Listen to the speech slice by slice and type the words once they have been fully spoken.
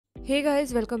Hey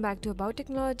guys, welcome back to About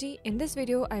Technology. In this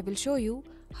video, I will show you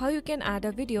how you can add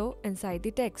a video inside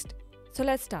the text. So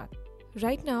let's start.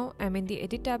 Right now, I'm in the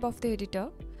Edit tab of the editor.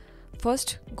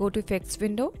 First, go to Effects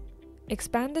window,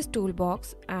 expand this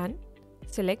toolbox and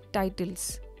select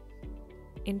Titles.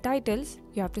 In Titles,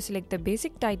 you have to select the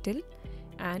basic title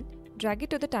and drag it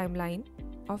to the timeline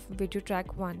of video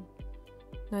track 1.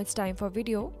 Now it's time for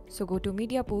video, so go to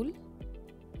Media Pool,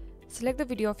 select the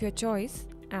video of your choice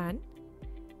and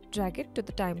drag it to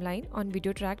the timeline on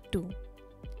video track 2.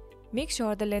 Make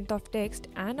sure the length of text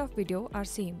and of video are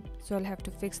same, so I'll have to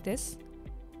fix this.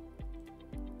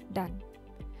 Done.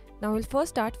 Now we'll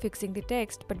first start fixing the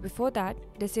text, but before that,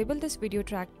 disable this video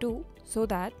track 2 so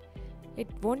that it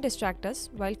won't distract us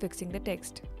while fixing the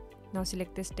text. Now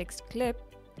select this text clip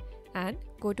and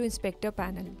go to Inspector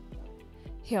panel.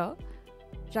 Here,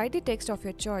 write the text of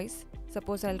your choice.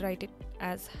 Suppose I'll write it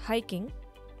as hiking.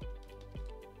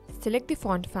 Select the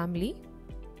font family,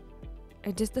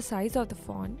 adjust the size of the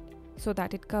font so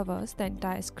that it covers the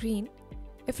entire screen.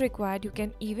 If required, you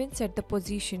can even set the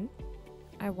position.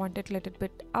 I want it a little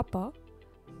bit upper.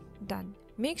 Done.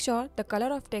 Make sure the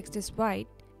color of text is white,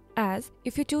 as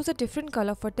if you choose a different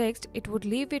color for text, it would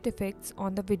leave its effects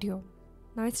on the video.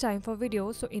 Now it's time for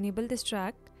video, so enable this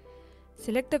track.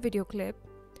 Select the video clip,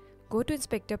 go to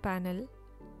Inspector panel.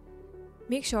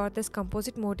 Make sure this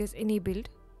composite mode is enabled.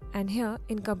 And here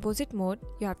in composite mode,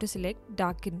 you have to select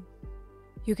darken.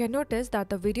 You can notice that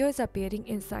the video is appearing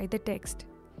inside the text.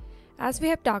 As we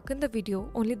have darkened the video,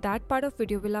 only that part of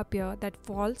video will appear that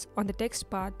falls on the text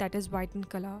part that is white in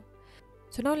color.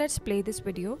 So now let's play this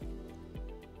video.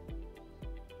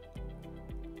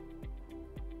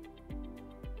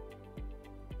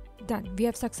 Done. We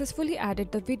have successfully added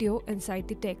the video inside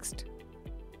the text.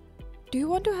 Do you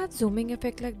want to have zooming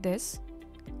effect like this?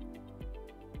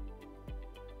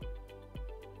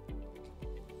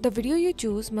 The video you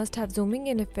choose must have zooming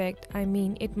in effect. I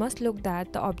mean, it must look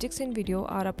that the objects in video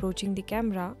are approaching the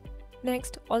camera.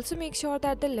 Next, also make sure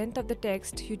that the length of the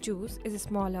text you choose is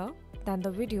smaller than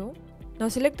the video. Now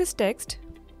select this text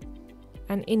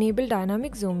and enable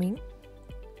dynamic zooming.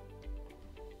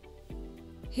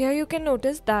 Here you can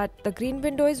notice that the green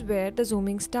window is where the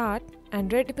zooming starts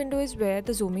and red window is where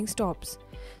the zooming stops.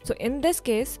 So in this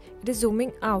case, it is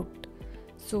zooming out.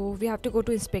 So we have to go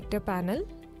to Inspector panel,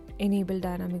 enable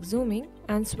dynamic zooming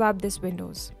and swap these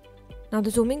windows. Now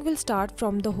the zooming will start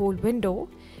from the whole window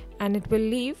and it will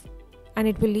leave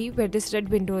where this red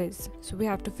window is. So we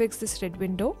have to fix this red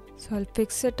window. So I'll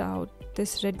fix it out,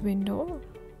 this red window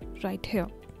right here,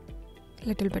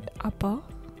 little bit upper.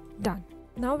 Done.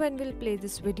 Now when we'll play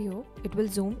this video, it will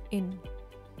zoom in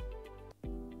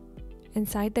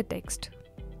inside the text.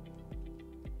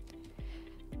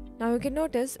 Now you can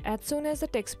notice as soon as the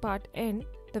text part ends,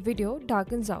 the video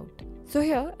darkens out. So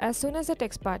here, as soon as the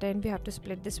text part ends, we have to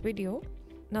split this video.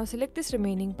 Now select this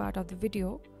remaining part of the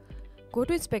video. Go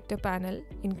to Inspector panel,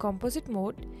 in composite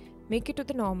mode, make it to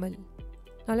the normal.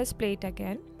 Now let's play it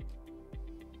again.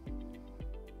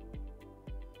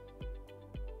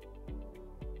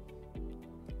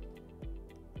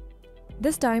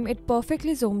 This time it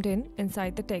perfectly zoomed in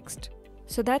inside the text.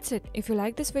 So that's it. If you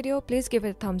like this video, please give it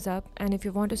a thumbs up, and if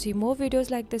you want to see more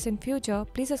videos like this in future,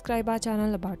 please subscribe our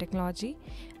channel About Technology,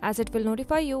 as it will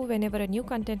notify you whenever a new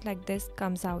content like this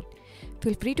comes out.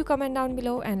 Feel free to comment down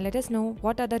below and let us know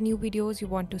what other new videos you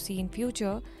want to see in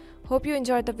future. Hope you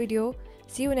enjoyed the video.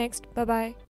 See you next. Bye bye.